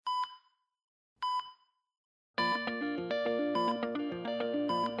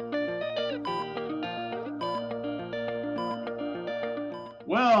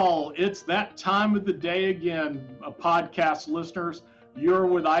Well, it's that time of the day again, podcast listeners. You're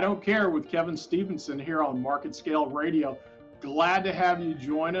with I Don't Care with Kevin Stevenson here on Market Scale Radio. Glad to have you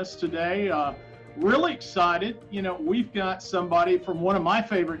join us today. Really excited. You know, we've got somebody from one of my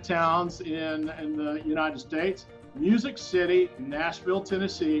favorite towns in the United States, Music City, Nashville,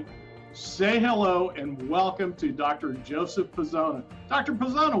 Tennessee. Say hello and welcome to Dr. Joseph Pizzona. Dr.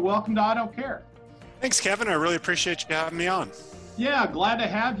 Pizzona, welcome to I Don't Care. Thanks, Kevin. I really appreciate you having me on. Yeah, glad to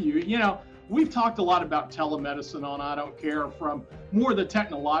have you. You know, we've talked a lot about telemedicine on I Don't Care from more the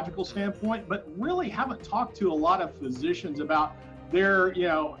technological standpoint, but really haven't talked to a lot of physicians about their,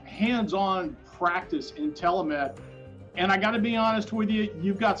 hands-on practice in telemed. And I got to be honest with you,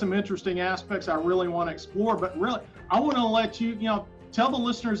 you've got some interesting aspects I really want to explore, but really, I want to let you, tell the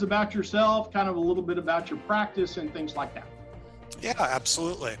listeners about yourself, kind of a little bit about your practice and things like that. Yeah,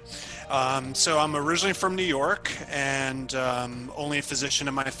 absolutely. So I'm originally from New York and only a physician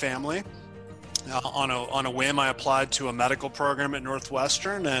in my family. On a whim, I applied to a medical program at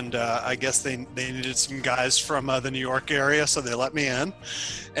Northwestern, and I guess they needed some guys from the New York area, so they let me in.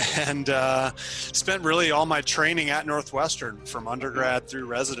 And spent really all my training at Northwestern from undergrad through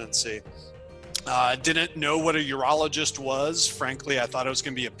residency. Didn't know what a urologist was. Frankly, I thought I was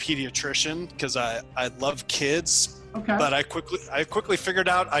going to be a pediatrician because I love kids. Okay. But I quickly figured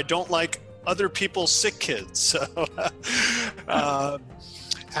out I don't like other people's sick kids. So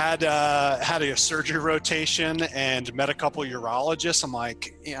had a surgery rotation and met a couple urologists. I'm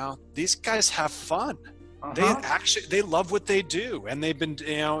like, these guys have fun. They love what they do, and they've been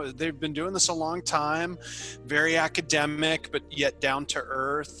doing this a long time. Very academic, but yet down to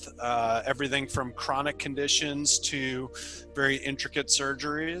earth. Everything from chronic conditions to very intricate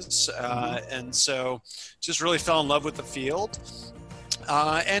surgeries, and so just really fell in love with the field.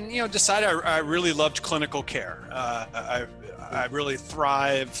 And decided I really loved clinical care. I really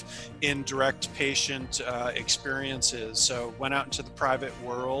thrive in direct patient experiences. So went out into the private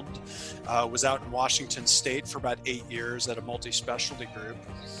world, was out in Washington State for about 8 years at a multi-specialty group,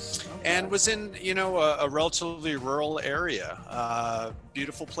 and was in, a relatively rural area.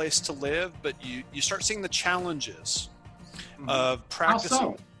 Beautiful place to live, but you start seeing the challenges of practicing.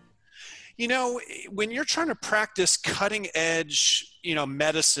 How so? When you're trying to practice cutting edge,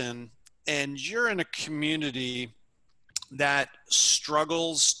 medicine, and you're in a community that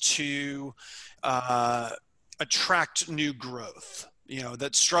struggles to attract new growth,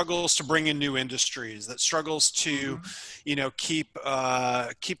 that struggles to bring in new industries, that struggles to, keep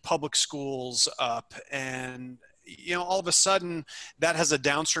public schools up, and all of a sudden that has a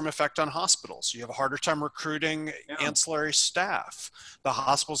downstream effect on hospitals. You have a harder time recruiting ancillary staff. The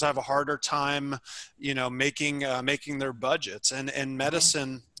hospitals have a harder time, making their budgets. And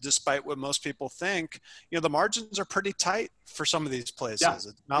medicine, despite what most people think, the margins are pretty tight for some of these places. Yeah,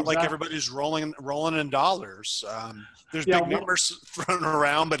 it's not like everybody's rolling in dollars. There's big numbers thrown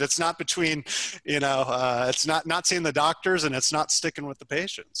around, but it's not between, it's not seeing the doctors, and it's not sticking with the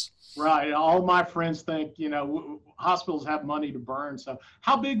patients. Right. All my friends think, hospitals have money to burn. So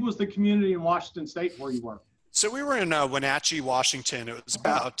how big was the community in Washington State where you were? So we were in Wenatchee, Washington. It was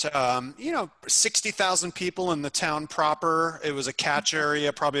about, 60,000 people in the town proper. It was a catch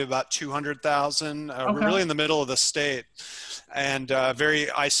area, probably about 200,000. We're really in the middle of the state, and very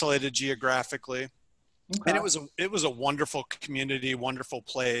isolated geographically. Okay. And it was a wonderful community, wonderful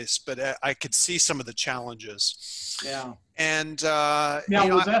place, but I could see some of the challenges. Yeah. And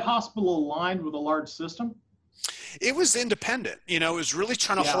was that hospital aligned with a large system? It was independent. It was really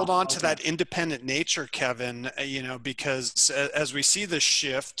trying to hold on to that independent nature, Kevin, because as we see this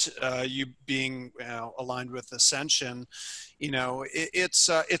shift, you being aligned with Ascension,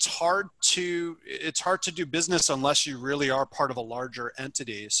 it's hard to do business unless you really are part of a larger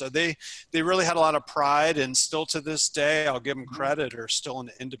entity. So they really had a lot of pride, and still to this day, I'll give them credit, are still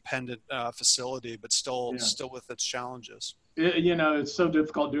an independent facility, but still with its challenges. It's so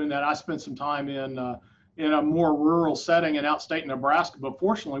difficult doing that. I spent some time in a more rural setting in outstate Nebraska, but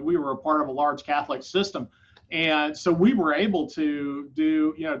fortunately we were a part of a large Catholic system. And so we were able to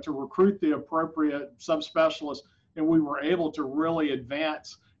to recruit the appropriate subspecialists, and we were able to really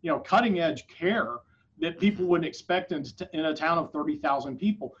advance, cutting edge care that people wouldn't expect in a town of 30,000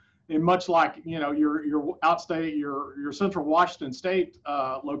 people. And much like, your outstate, your central Washington State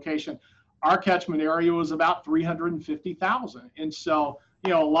location, our catchment area was about 350,000. And so,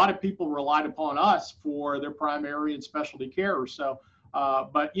 a lot of people relied upon us for their primary and specialty care. So,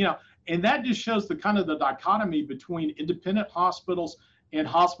 and that just shows the kind of the dichotomy between independent hospitals and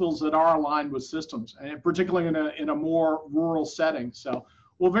hospitals that are aligned with systems, and particularly in a more rural setting. So,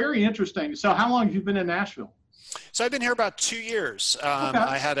 well, very interesting. So how long have you been in Nashville? So I've been here about 2 years. Okay.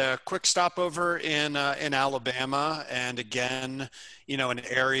 I had a quick stopover in Alabama, and again, an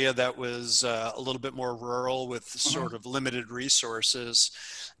area that was a little bit more rural with Hmm. sort of limited resources,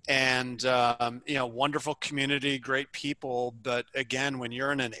 and wonderful community, great people. But again, when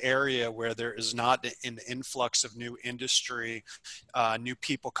you're in an area where there is not an influx of new industry, new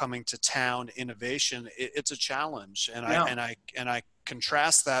people coming to town, innovation, it's a challenge. And I Yeah. and I and I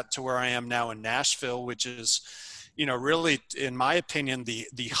contrast that to where I am now in Nashville, which is really, in my opinion, the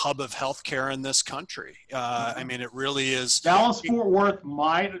hub of healthcare in this country. I Hmm. mean, it really is. Dallas Fort Worth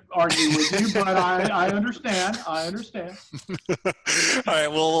might argue with you, but I understand. I understand. All right.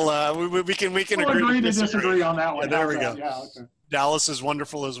 Well, we can We'll agree to agree to disagree. disagree on that Yeah, one. there How's we that? go. Yeah. Okay. Dallas is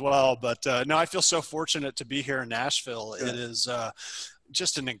wonderful as well, but no, I feel so fortunate to be here in Nashville. It Good. is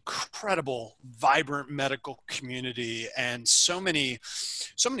just an incredible, vibrant medical community, and so many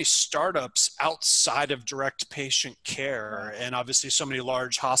startups outside of direct patient care. Right. And obviously so many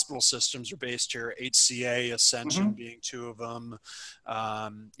large hospital systems are based here, HCA, Ascension Hmm. being two of them.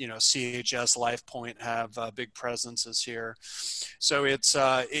 CHS, LifePoint have big presences here. So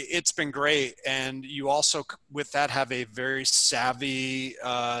it's been great. And you also, with that, have a very savvy,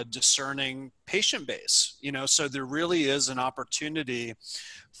 discerning patient base, so there really is an opportunity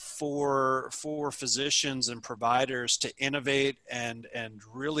for physicians and providers to innovate and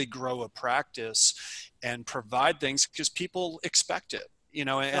really grow a practice and provide things because people expect it, and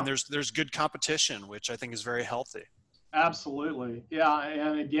Yeah. there's good competition, which I think is very healthy. Absolutely. Yeah.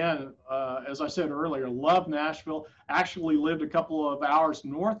 And again, as I said earlier, love Nashville. Actually lived a couple of hours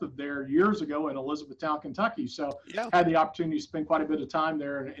north of there years ago in Elizabethtown, Kentucky. So Yeah. had the opportunity to spend quite a bit of time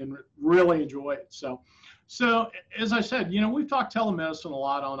there and really enjoy it. So as I said, we've talked telemedicine a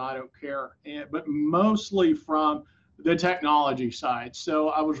lot on I Don't Care, but mostly from the technology side. So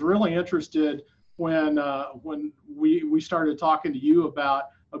I was really interested when we started talking to you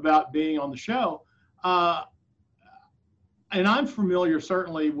about being on the show. Uh, and I'm familiar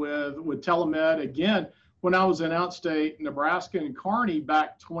certainly with telemed. Again, when I was in outstate Nebraska and Kearney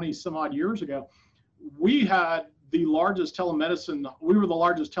back 20 some odd years ago, we had the largest telemedicine. We were the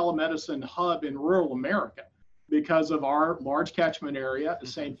largest telemedicine hub in rural America because of our large catchment area. The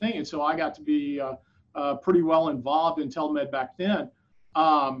same thing, and so I got to be pretty well involved in telemed back then.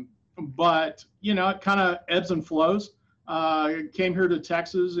 But it kind of ebbs and flows. Came here to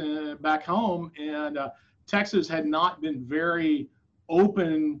Texas and back home, and Texas had not been very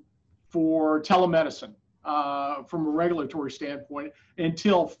open for telemedicine from a regulatory standpoint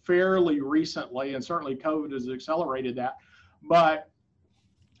until fairly recently, and certainly COVID has accelerated that. But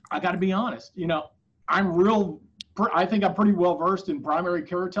I got to be honest, I think I'm pretty well versed in primary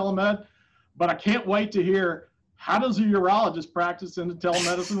care telemed, but I can't wait to hear how does a urologist practice in the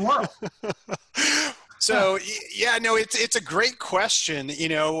telemedicine world? So yeah, no, it's a great question.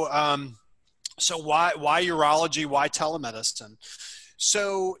 So why urology? Why telemedicine?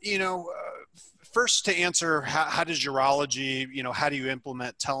 So first to answer how does urology? How do you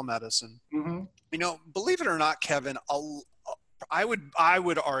implement telemedicine? Mm-hmm. Believe it or not, Kevin, I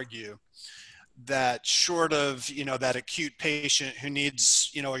would argue that short of that acute patient who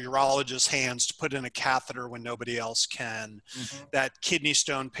needs a urologist's hands to put in a catheter when nobody else can, Mm-hmm. that kidney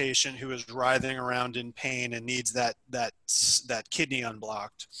stone patient who is writhing around in pain and needs that kidney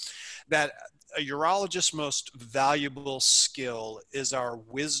unblocked, that a urologist's most valuable skill is our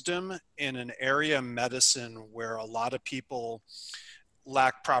wisdom in an area of medicine where a lot of people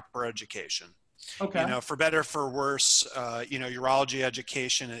lack proper education. Okay. For better, for worse, urology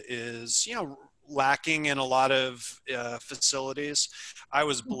education is, lacking in a lot of facilities. I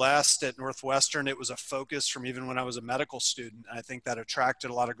was blessed at Northwestern. It was a focus from even when I was a medical student. I think that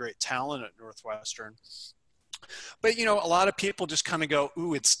attracted a lot of great talent at Northwestern. But, a lot of people just kind of go,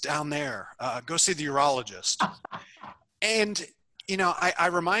 ooh, it's down there. Go see the urologist. And, I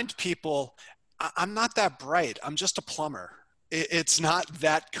remind people, I'm not that bright. I'm just a plumber. It's not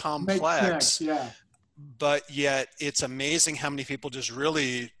that complex. Makes sense, yeah. But yet it's amazing how many people just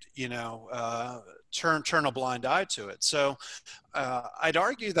really, turn a blind eye to it. So I'd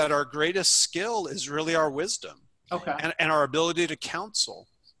argue that our greatest skill is really our wisdom. Okay. And our ability to counsel.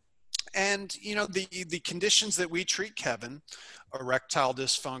 And, the conditions that we treat, Kevin, erectile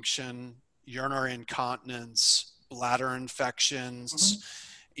dysfunction, urinary incontinence, bladder infections,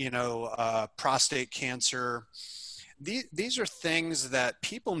 prostate cancer. These are things that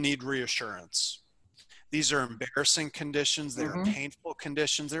people need reassurance. These are embarrassing conditions. They're painful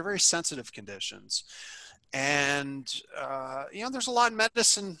conditions. They're very sensitive conditions. And, there's a lot in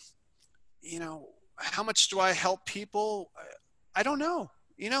medicine. How much do I help people? I don't know.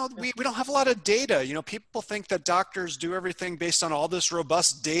 we don't have a lot of data. People think that doctors do everything based on all this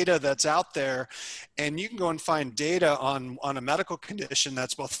robust data that's out there, and you can go and find data on a medical condition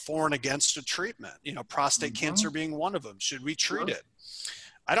that's both for and against a treatment, prostate cancer being one of them. Should we treat it?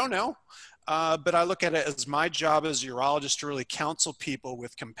 I don't know. But I look at it as my job as a urologist to really counsel people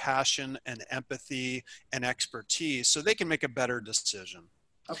with compassion and empathy and expertise so they can make a better decision.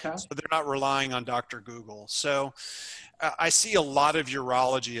 Okay. So they're not relying on Dr. Google. So I see a lot of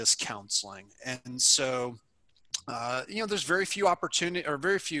urology as counseling. And so, there's very few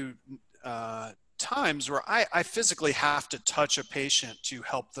times where I physically have to touch a patient to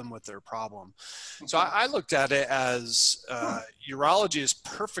help them with their problem. Okay. So I looked at it as urology is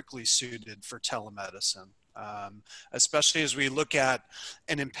perfectly suited for telemedicine. Especially as we look at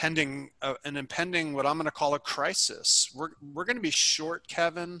an impending what I'm going to call a crisis. We're going to be short,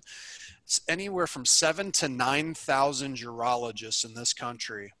 Kevin, anywhere from 7,000 to 9,000 urologists in this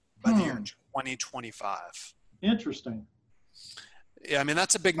country by the year 2025. Interesting. Yeah, I mean,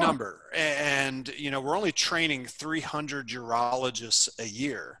 that's a big number. And, we're only training 300 urologists a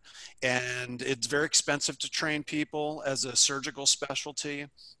year. And it's very expensive to train people as a surgical specialty.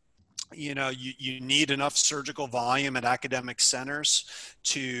 You need enough surgical volume at academic centers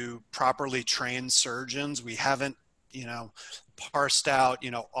to properly train surgeons. We haven't, parsed out,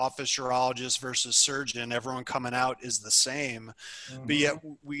 office urologist versus surgeon. Everyone coming out is the same, but yet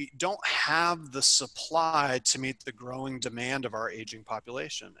we don't have the supply to meet the growing demand of our aging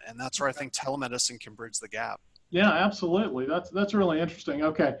population. And that's where I think telemedicine can bridge the gap. Yeah, absolutely. That's really interesting.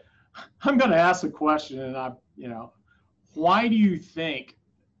 Okay. I'm going to ask a question, and why do you think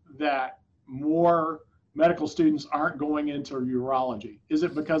that more medical students aren't going into urology? Is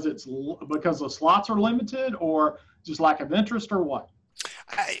it because the slots are limited, or just lack of interest, or what?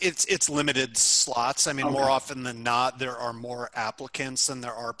 It's limited slots. I mean, okay. More often than not, there are more applicants than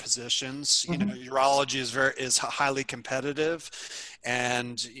there are positions. Urology is highly competitive,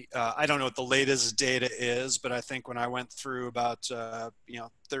 and I don't know what the latest data is, but I think when I went through about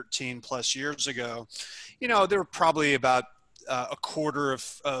 13 plus years ago, there were probably about a quarter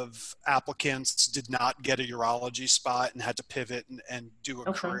of applicants did not get a urology spot and had to pivot and do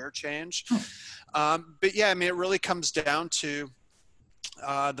a career change. But yeah, I mean, it really comes down to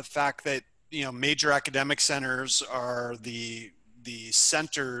the fact that, major academic centers are the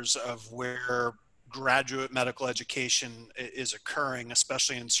centers of where graduate medical education is occurring,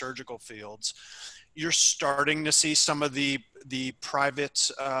 especially in surgical fields. You're starting to see some of the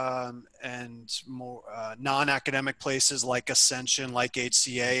private and more non-academic places like Ascension, like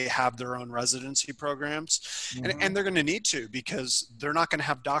HCA, have their own residency programs, and they're going to need to, because they're not going to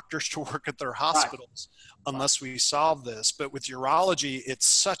have doctors to work at their hospitals unless we solve this. But with urology, it's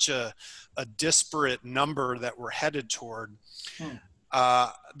such a disparate number that we're headed toward.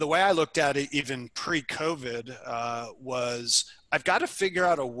 The way I looked at it, even pre-COVID, was I've got to figure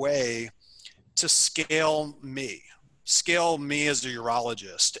out a way to scale me as a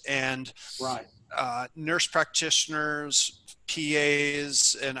urologist, and nurse practitioners,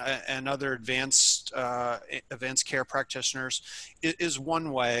 PAs, and other advanced care practitioners is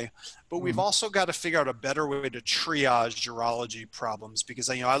one way, but we've also got to figure out a better way to triage urology problems, because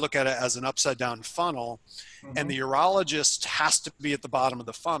I look at it as an upside down funnel, and the urologist has to be at the bottom of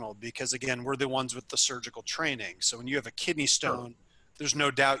the funnel, because again, we're the ones with the surgical training. So when you have a kidney stone, there's no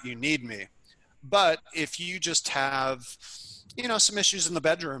doubt you need me. But if you just have, some issues in the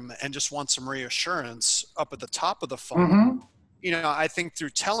bedroom and just want some reassurance up at the top of the funnel, I think through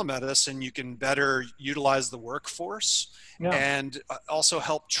telemedicine, you can better utilize the workforce and also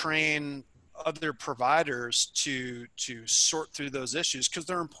help train other providers to sort through those issues, because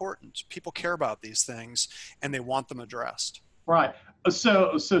they're important. People care about these things and they want them addressed. Right.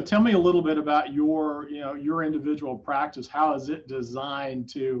 So tell me a little bit about your individual practice. How is it designed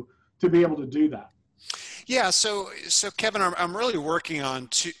to be able to do that? Yeah, so Kevin, I'm really working on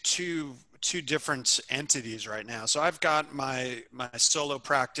two different entities right now. So I've got my solo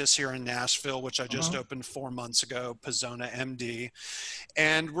practice here in Nashville, which I just opened 4 months ago, Pizona MD,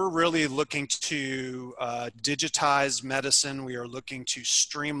 and we're really looking to digitize medicine. We are looking to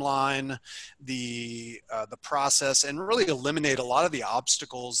streamline the process and really eliminate a lot of the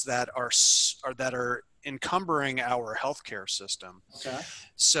obstacles that are encumbering our healthcare system. Okay.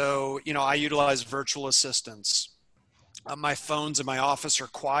 So, I utilize virtual assistants. My phones in my office are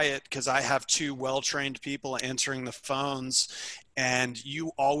quiet because I have 2 well-trained people answering the phones, and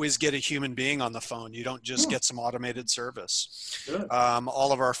you always get a human being on the phone. You don't just get some automated service.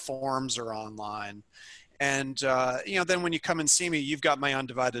 All of our forms are online. And, then when you come and see me, you've got my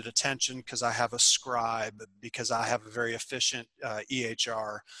undivided attention because I have a scribe, because I have a very efficient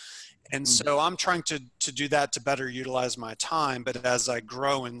EHR. And so I'm trying to do that to better utilize my time. But as I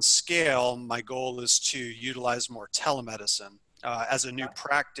grow and scale, my goal is to utilize more telemedicine. As a new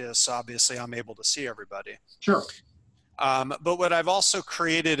practice, obviously, I'm able to see everybody. Sure. But what I've also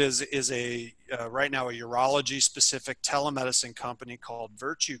created is right now a urology specific telemedicine company called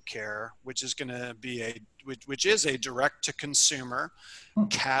Virtue Care, which is going to be which is a direct to consumer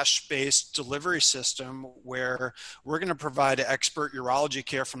cash based delivery system where we're going to provide expert urology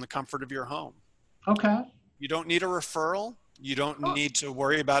care from the comfort of your home. Okay. You don't need a referral. You don't need to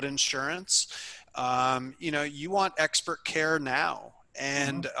worry about insurance. You want expert care now.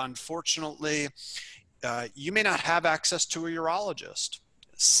 And unfortunately, you may not have access to a urologist.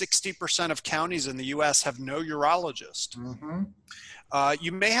 60% of counties in the US have no urologist.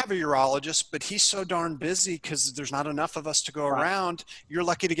 You may have a urologist, but he's so darn busy because there's not enough of us to go around. You're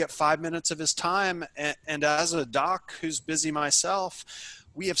lucky to get 5 minutes of his time. And as a doc who's busy myself,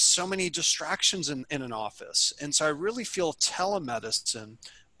 we have so many distractions in an office. And so I really feel telemedicine,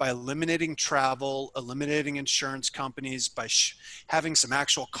 by eliminating travel, eliminating insurance companies, by having some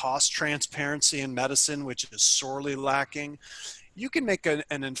actual cost transparency in medicine, which is sorely lacking, you can make an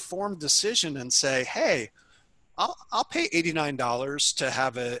informed decision and say, hey, I'll pay $89 to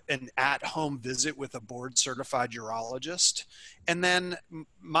have an at-home visit with a board-certified urologist. And then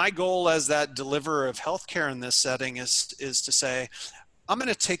my goal as that deliverer of healthcare in this setting is to say, I'm going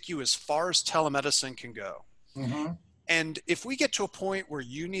to take you as far as telemedicine can go. And if we get to a point where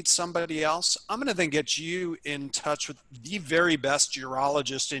you need somebody else, I'm going to then get you in touch with the very best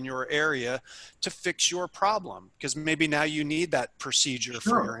urologist in your area to fix your problem. Because maybe now you need that procedure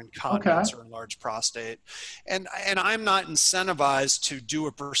for your incontinence or enlarged prostate. And I'm not incentivized to do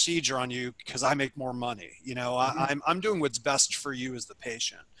a procedure on you because I make more money. I'm doing what's best for you as the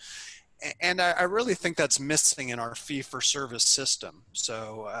patient. And I really think that's missing in our fee-for-service system.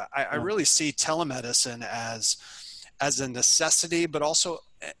 So I really see telemedicine as a necessity, but also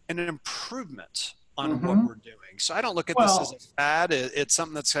an improvement on what we're doing. So I don't look at this as a fad. It's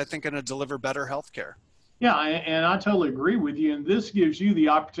something that's, I think, going to deliver better healthcare. Yeah, and I totally agree with you. And this gives you the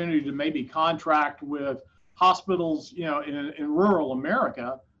opportunity to maybe contract with hospitals, in rural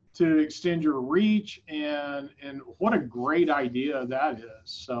America to extend your reach. And what a great idea that is.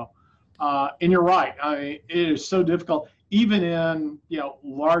 So, and you're right. I mean, it is so difficult, even in,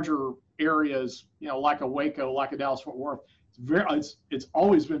 larger areas, like a Waco, like a Dallas-Fort Worth. It's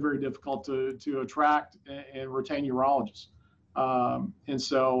always been very difficult to attract and retain urologists. And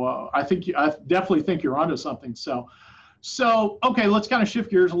so I definitely think you're onto something. So okay, let's kind of shift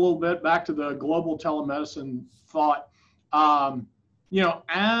gears a little bit back to the global telemedicine thought.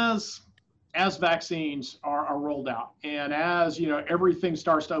 As vaccines are rolled out, and as everything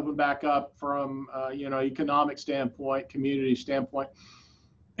starts to open back up from economic standpoint, community standpoint.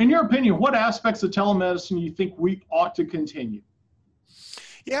 In your opinion, what aspects of telemedicine you think we ought to continue?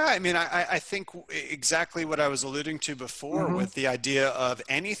 Yeah, I mean, I think exactly what I was alluding to before with the idea of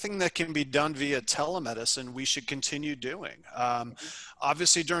anything that can be done via telemedicine, we should continue doing.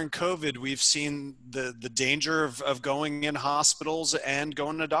 Obviously, during COVID, we've seen the danger of going in hospitals and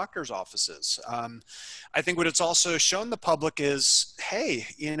going to doctor's offices. I think what it's also shown the public is, hey,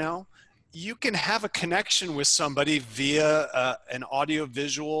 you can have a connection with somebody via an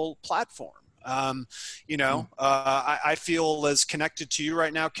audiovisual platform. I feel as connected to you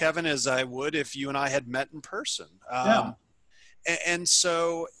right now, Kevin, as I would if you and I had met in person. And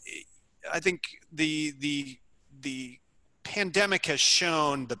so I think the pandemic has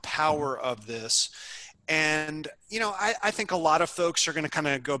shown the power of this. And, I think a lot of folks are going to kind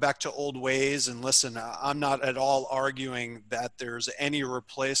of go back to old ways. And listen, I'm not at all arguing that there's any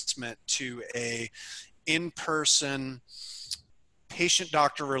replacement to a in-person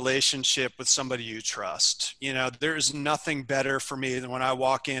patient-doctor relationship with somebody you trust. There's nothing better for me than when I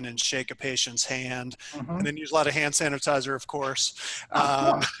walk in and shake a patient's hand and then use a lot of hand sanitizer, of course.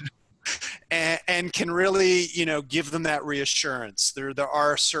 And can really, give them that reassurance. There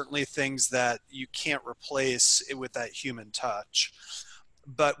are certainly things that you can't replace with that human touch.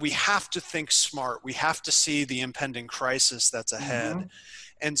 But we have to think smart. We have to see the impending crisis that's ahead.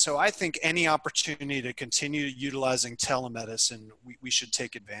 And so I think any opportunity to continue utilizing telemedicine, we should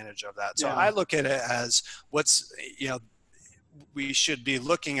take advantage of that. So I look at it as we should be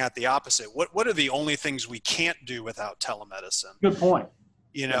looking at the opposite. What are the only things we can't do without telemedicine? Good point.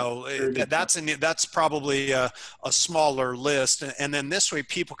 That's probably a smaller list. And then this way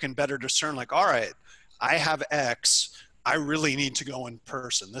people can better discern, like, all right, I have X, I really need to go in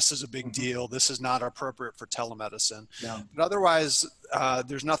person. This is a big Mm-hmm. deal. This is not appropriate for telemedicine. Yeah. But otherwise,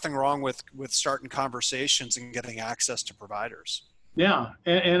 there's nothing wrong with starting conversations and getting access to providers. Yeah,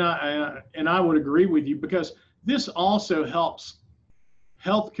 and I would agree with you, because this also helps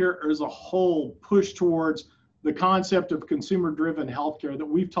healthcare as a whole push towards the concept of consumer-driven healthcare that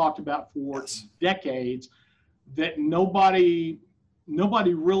we've talked about for Yes. decades, that nobody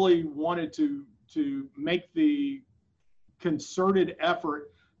really wanted to make the concerted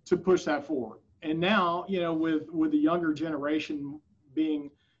effort to push that forward. And now, with the younger generation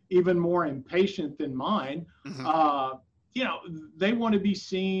being even more impatient than mine, Mm-hmm. they want to be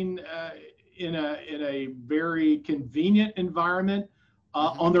seen in a very convenient environment,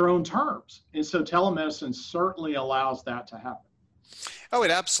 Mm-hmm. on their own terms. And so telemedicine certainly allows that to happen. Oh,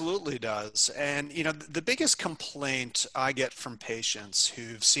 it absolutely does. And, the biggest complaint I get from patients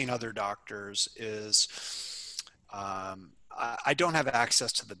who've seen other doctors is I don't have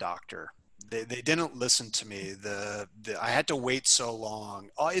access to the doctor. They didn't listen to me. I had to wait so long.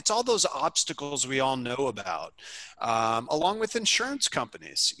 It's all those obstacles we all know about, along with insurance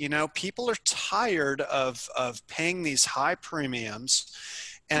companies. People are tired of paying these high premiums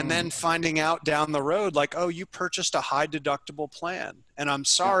and then finding out down the road, like, oh, you purchased a high deductible plan, and I'm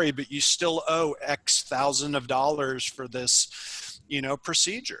sorry, but you still owe X thousand of dollars for this,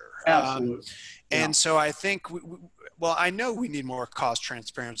 procedure. Absolutely. And so I think, well, I know we need more cost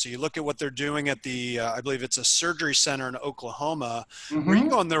transparency. You look at what they're doing at I believe it's a surgery center in Oklahoma, where you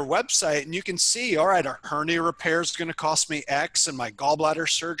go on their website and you can see, all right, a hernia repair is going to cost me X, and my gallbladder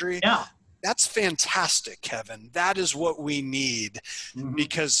surgery. Yeah. That's fantastic, Kevin. That is what we need,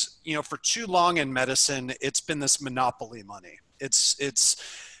 because, for too long in medicine, it's been this monopoly money. It's,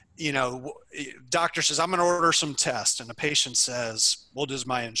 doctor says, I'm going to order some tests. And the patient says, well, does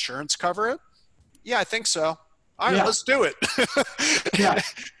my insurance cover it? Yeah, I think so. All right, let's do it. Yeah.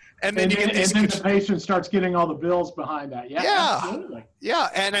 And then the patient starts getting all the bills behind that. Yeah, yeah, absolutely. Yeah.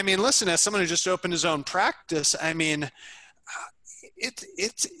 And I mean, listen, as someone who just opened his own practice, I mean,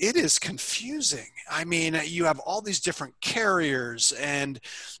 it is confusing. I mean, you have all these different carriers, and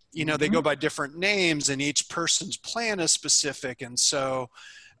they go by different names, and each person's plan is specific. And so,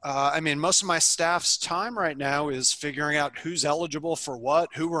 I mean, most of my staff's time right now is figuring out who's eligible for what,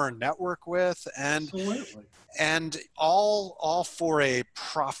 who we're in network with, Absolutely. and all for a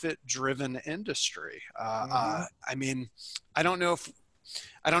profit-driven industry. I mean, I don't know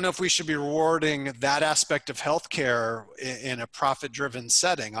if we should be rewarding that aspect of healthcare in a profit-driven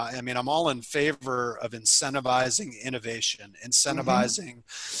setting. I mean, I'm all in favor of incentivizing innovation, incentivizing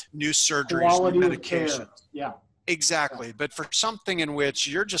new surgeries, quality new of care. medications. Yeah. Exactly. Yeah. But for something in which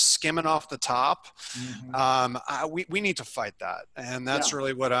you're just skimming off the top, we need to fight that. And that's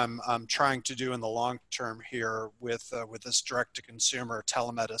really what I'm trying to do in the long term here with this direct-to-consumer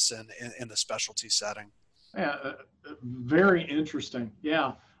telemedicine in the specialty setting. Yeah, very interesting.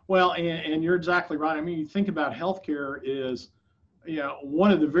 Yeah. Well, and you're exactly right. I mean, you think about healthcare is,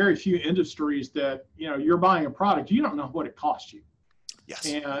 one of the very few industries that, you're buying a product, you don't know what it costs you. Yes.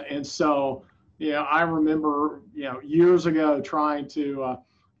 And so, I remember, years ago trying to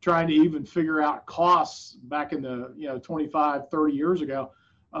even figure out costs back in the, 25, 30 years ago,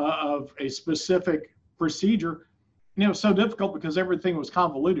 of a specific procedure. So difficult because everything was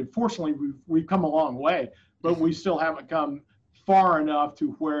convoluted. Fortunately, we've come a long way, but we still haven't come far enough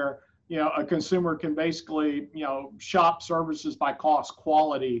to where, a consumer can basically, shop services by cost,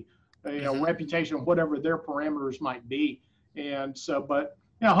 quality, reputation, whatever their parameters might be. And so, but,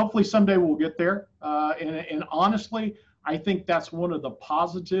 hopefully someday we'll get there. And honestly, I think that's one of the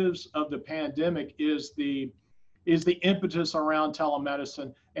positives of the pandemic is the impetus around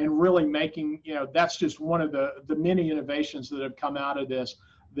telemedicine, and really making, that's just one of the many innovations that have come out of this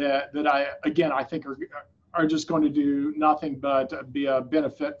that I think are just going to do nothing but be a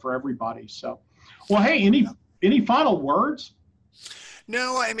benefit for everybody. So, well, hey, any final words?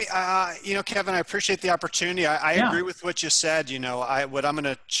 No, I mean, Kevin, I appreciate the opportunity. I agree with what you said. What I'm going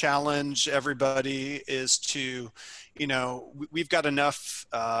to challenge everybody is to, we've got enough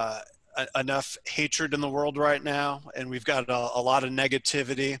hatred in the world right now, and we've got a lot of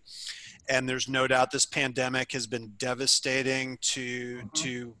negativity, and there's no doubt this pandemic has been devastating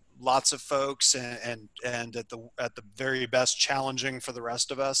to lots of folks, and at the very best challenging for the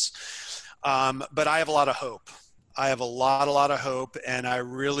rest of us. But I have a lot of hope. I have a lot of hope, and I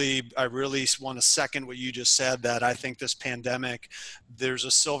really want to second what you just said, that I think this pandemic, there's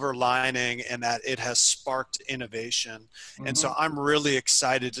a silver lining in that it has sparked innovation. And so I'm really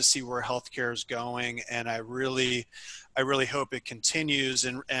excited to see where healthcare is going, and I really hope it continues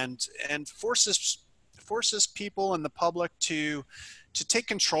and forces forces people and the public to take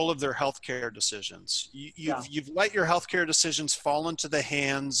control of their healthcare decisions. You've let your healthcare decisions fall into the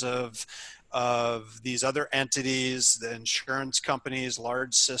hands of these other entities, the insurance companies,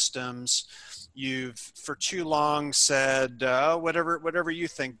 large systems. You've for too long said, whatever you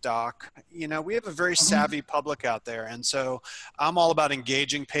think, doc. You know, we have a very savvy public out there. And so I'm all about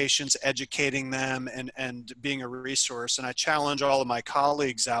engaging patients, educating them, and being a resource. And I challenge all of my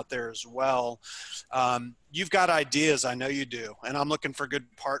colleagues out there as well. You've got ideas, I know you do, and I'm looking for good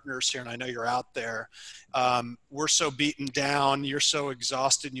partners here, and I know you're out there. We're so beaten down, you're so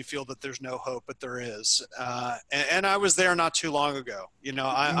exhausted, and you feel that there's no hope, but there is. And I was there not too long ago. You know,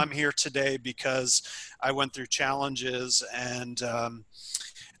 I'm here today because I went through challenges, and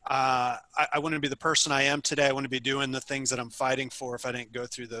I wouldn't be the person I am today. I wouldn't be doing the things that I'm fighting for if I didn't go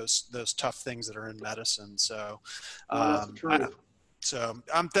through those tough things that are in medicine. So, that's the truth. So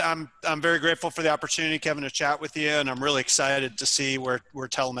I'm very grateful for the opportunity, Kevin, to chat with you, and I'm really excited to see where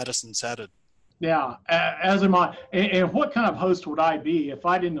telemedicine's headed. Yeah, as am I. And what kind of host would I be if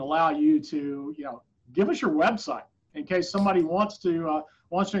I didn't allow you to, give us your website in case somebody wants to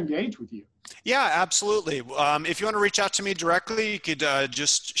engage with you? Yeah, absolutely. If you want to reach out to me directly, you could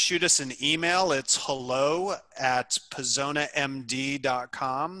just shoot us an email. It's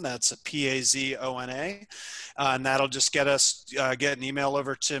hello@pazonamd.com. That's a P-A-Z-O-N-A. And that'll just get an email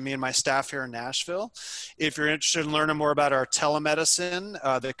over to me and my staff here in Nashville. If you're interested in learning more about our telemedicine,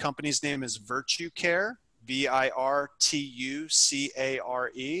 the company's name is Virtue Care. VIRTUCARE,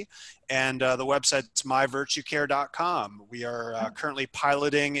 and the website's myvirtuecare.com. We are currently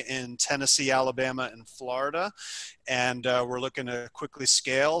piloting in Tennessee, Alabama, and Florida, and we're looking to quickly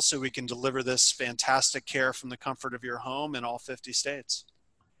scale so we can deliver this fantastic care from the comfort of your home in all 50 states.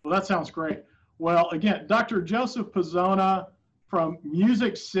 Well, that sounds great. Well, again, Dr. Joseph Pizzona from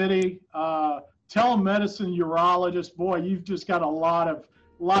Music City, telemedicine urologist. Boy, you've just got a lot of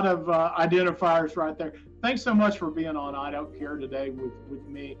identifiers right there. Thanks so much for being on I Don't Care today with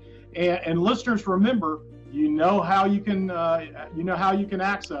me. And listeners, remember, you know how you can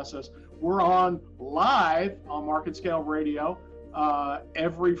access us. We're on live on Market Scale Radio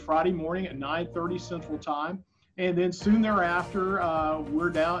every Friday morning at 9:30 Central Time. And then soon thereafter, we're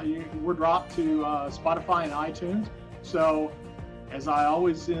dropped to Spotify and iTunes. So as I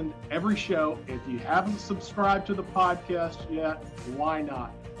always end every show, if you haven't subscribed to the podcast yet, why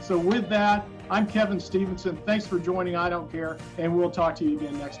not? So with that, I'm Kevin Stevenson. Thanks for joining I Don't Care, and we'll talk to you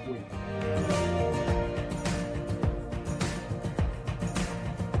again next week.